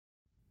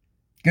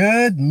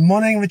Good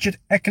morning, Richard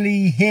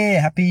Eckerley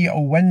here. Happy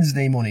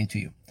Wednesday morning to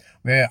you.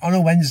 We're on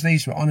a Wednesday,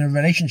 so we're on a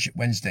Relationship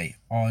Wednesday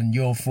on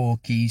your 4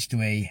 keys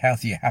to a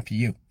healthier, happier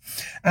you.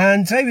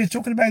 And today we're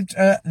talking about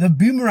the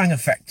boomerang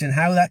effect and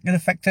how that can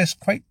affect us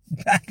quite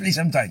badly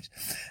sometimes.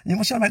 And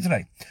what's it about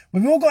today?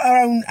 We've all got our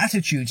own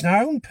attitudes, and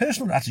our own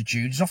personal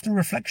attitude is often a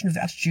reflection of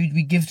the attitude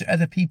we give to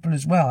other people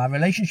as well. Our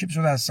relationships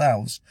with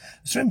ourselves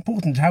are so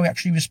important, how we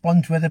actually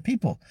respond to other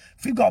people.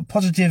 If we've got a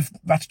positive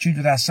attitude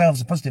with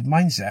ourselves, a positive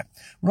mindset,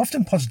 we're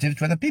often positive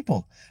to other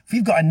people. If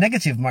we've got a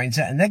negative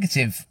mindset, a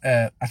negative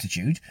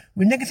attitude,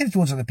 we're negative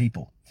towards other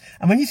people.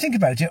 And when you think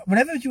about it,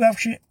 whenever you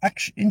actually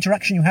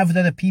interaction you have with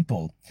other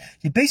people,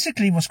 you're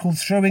basically what's called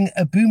throwing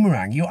a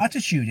boomerang. Your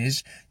attitude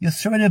is you're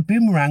throwing a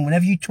boomerang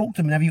whenever you talk to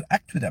them, whenever you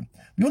act with them.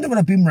 We all know what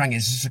a boomerang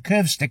is. It's a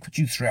curved stick which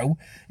you throw.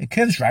 It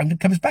curves round and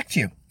comes back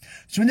to you.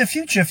 So in the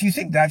future, if you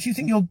think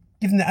you're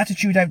giving the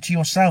attitude out to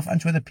yourself and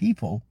to other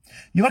people,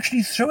 you're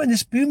actually throwing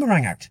this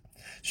boomerang out.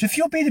 So if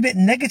you're being a bit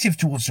negative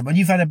towards someone,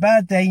 you've had a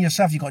bad day in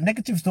yourself, you've got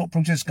negative thought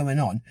process going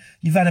on,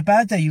 you've had a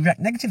bad day, you react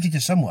negatively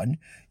to someone,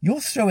 you're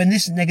throwing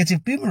this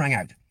negative boomerang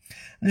out.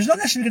 And it's not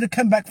necessarily going to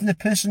come back from the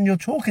person you're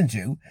talking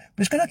to,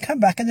 but it's going to come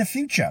back in the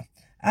future.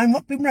 And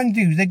what boomerang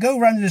do? They go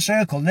around in a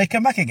circle, and they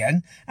come back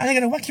again, and they're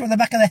going to whack you on the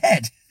back of the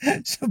head.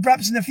 So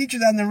perhaps in the future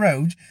down the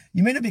road,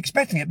 you may not be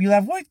expecting it, but you'll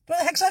have, where the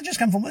heck's that just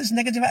come from? Where's this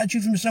negative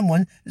attitude from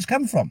someone has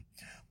come from?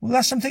 Well,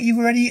 that's something you've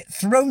already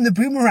thrown the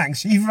boomerang,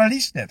 so you've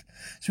released it.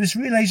 So it's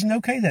realizing,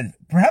 okay then,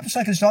 perhaps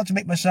I can start to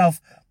make myself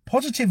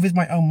positive with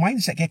my own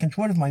mindset, get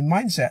control of my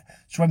mindset.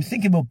 So I'm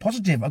thinking more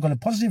positive. I've got a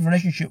positive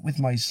relationship with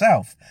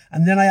myself.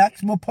 And then I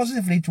act more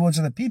positively towards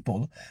other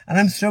people. And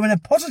I'm throwing a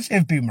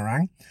positive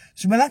boomerang.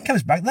 So when that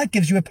comes back, that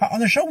gives you a pat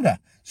on the shoulder.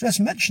 So it's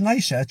much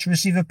nicer to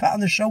receive a pat on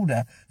the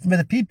shoulder from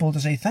other people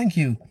to say thank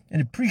you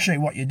and appreciate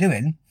what you're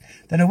doing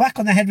than a whack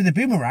on the head with a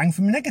boomerang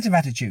from a negative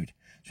attitude.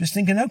 Just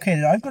thinking,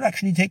 okay, I've got to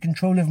actually take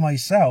control of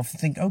myself.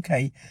 Think,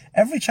 okay,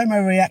 every time I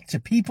react to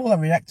people, I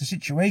react to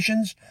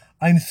situations,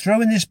 I'm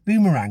throwing this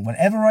boomerang.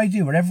 Whatever I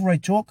do, wherever I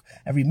talk,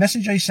 every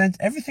message I send,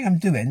 everything I'm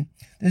doing,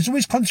 there's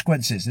always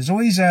consequences. There's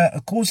always a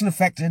cause and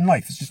effect in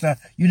life. It's just a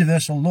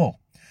universal law.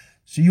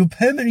 So you're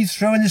permanently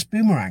throwing this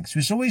boomerang. So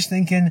it's always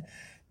thinking,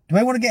 do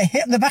I want to get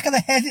hit on the back of the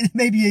head in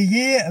maybe a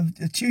year,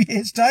 2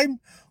 years' time?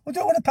 Or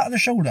do I want a pat on the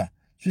shoulder?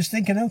 Just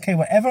thinking, okay,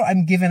 whatever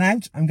I'm giving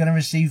out, I'm going to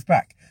receive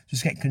back.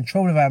 Just get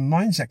control of our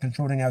mindset,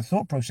 controlling our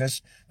thought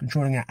process,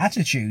 controlling our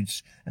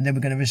attitudes, and then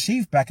we're going to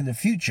receive back in the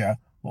future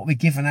what we're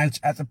giving out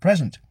at the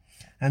present.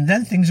 And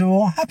then things are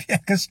all happier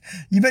because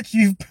you've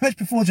much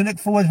before to look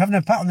forward to having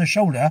a pat on the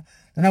shoulder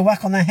than a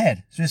whack on the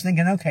head. So just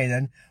thinking, okay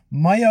then,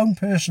 my own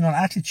personal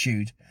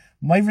attitude,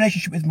 my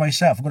relationship with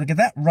myself, I've got to get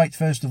that right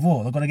first of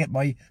all. I've got to get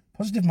my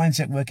positive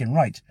mindset working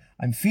right.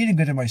 I'm feeling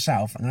good in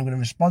myself and I'm going to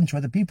respond to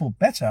other people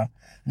better.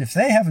 And if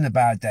they're having a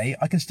bad day,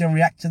 I can still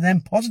react to them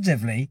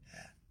positively,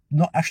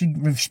 not actually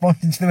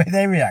responding to the way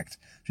they react.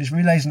 Just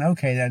realizing,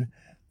 okay then,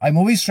 I'm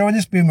always throwing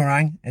this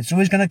boomerang. It's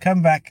always going to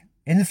come back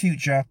in the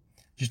future.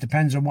 Just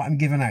depends on what I'm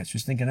giving out. So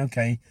just thinking,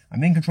 okay,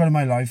 I'm in control of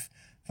my life.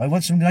 If I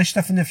want some nice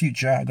stuff in the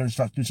future, I've got to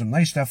start doing some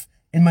nice stuff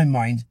in my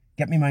mind,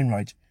 get my mind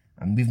right,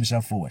 and move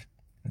myself forward.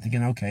 I'm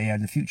thinking, okay,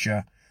 in the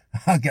future,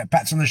 I'll get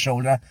pats on the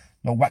shoulder,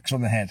 not whacks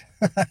on the head.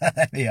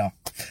 There we are.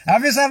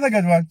 Have yourself a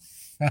good one.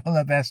 All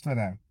the best for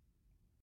now.